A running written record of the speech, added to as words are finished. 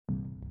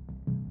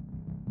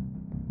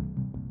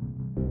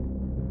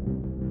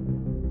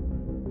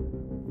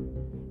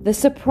The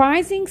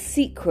surprising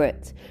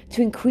secret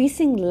to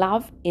increasing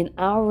love in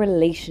our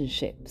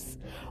relationships.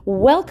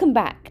 Welcome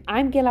back.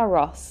 I'm Gila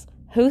Ross,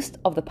 host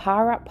of the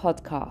Power Up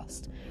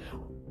podcast,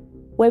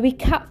 where we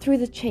cut through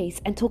the chase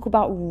and talk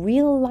about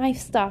real life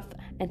stuff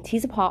and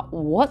tease apart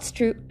what's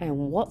true and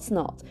what's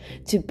not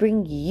to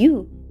bring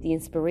you the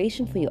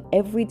inspiration for your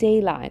everyday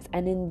lives.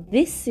 And in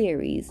this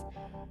series,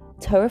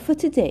 Torah for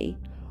Today,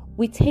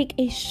 we take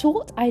a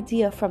short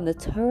idea from the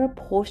Torah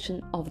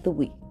portion of the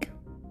week.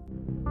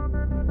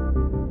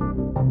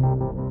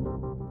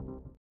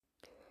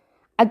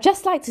 I'd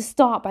just like to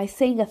start by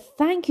saying a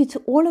thank you to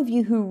all of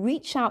you who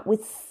reach out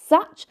with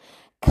such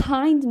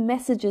kind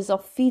messages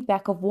of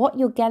feedback of what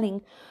you're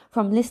getting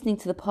from listening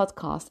to the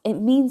podcast. It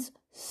means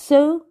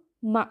so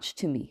much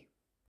to me.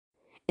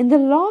 In the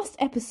last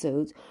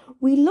episode,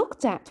 we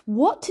looked at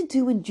what to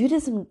do when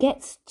Judaism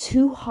gets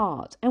too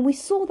hard. And we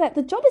saw that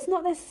the job is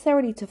not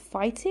necessarily to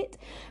fight it,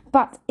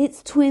 but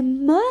it's to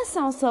immerse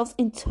ourselves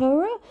in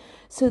Torah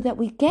so that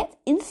we get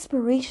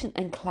inspiration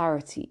and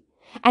clarity.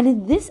 And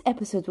in this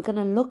episode, we're going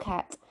to look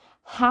at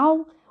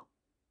how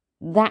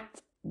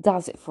that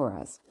does it for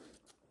us.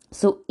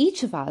 So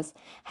each of us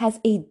has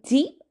a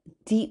deep,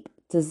 deep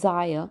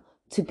desire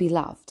to be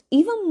loved.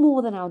 Even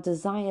more than our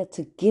desire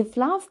to give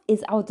love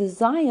is our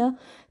desire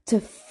to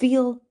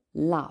feel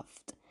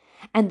loved.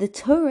 And the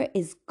Torah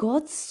is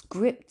God's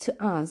script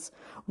to us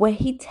where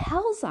He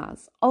tells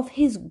us of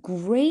His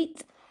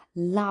great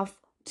love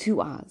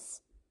to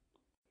us.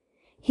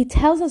 He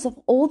tells us of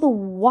all the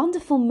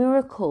wonderful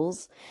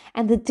miracles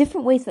and the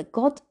different ways that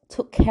God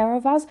took care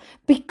of us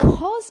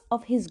because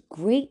of His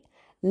great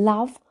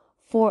love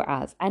for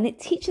us. And it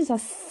teaches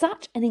us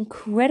such an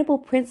incredible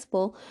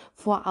principle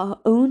for our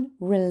own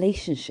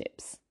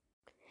relationships.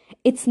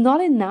 It's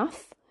not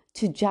enough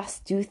to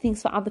just do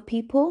things for other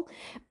people,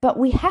 but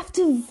we have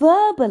to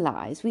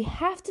verbalize. We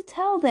have to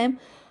tell them,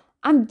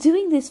 I'm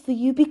doing this for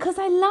you because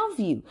I love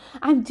you.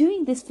 I'm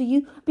doing this for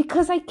you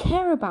because I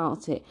care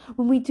about it.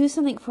 When we do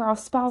something for our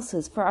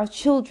spouses, for our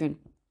children,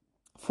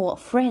 for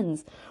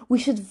friends, we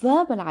should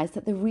verbalize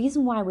that the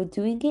reason why we're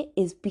doing it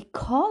is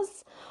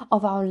because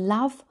of our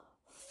love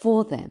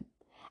for them.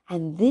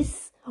 And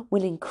this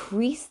will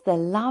increase the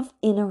love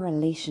in a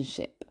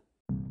relationship.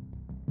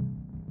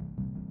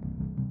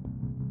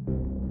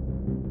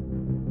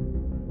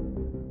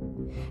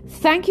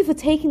 Thank you for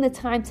taking the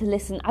time to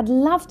listen. I'd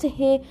love to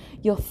hear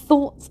your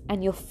thoughts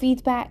and your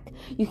feedback.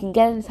 You can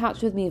get in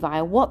touch with me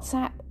via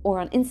WhatsApp or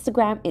on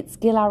Instagram. It's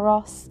Gila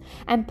Ross.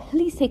 And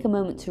please take a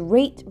moment to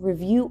rate,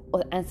 review,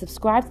 and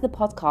subscribe to the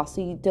podcast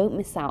so you don't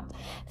miss out.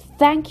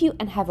 Thank you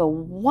and have a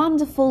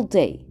wonderful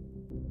day.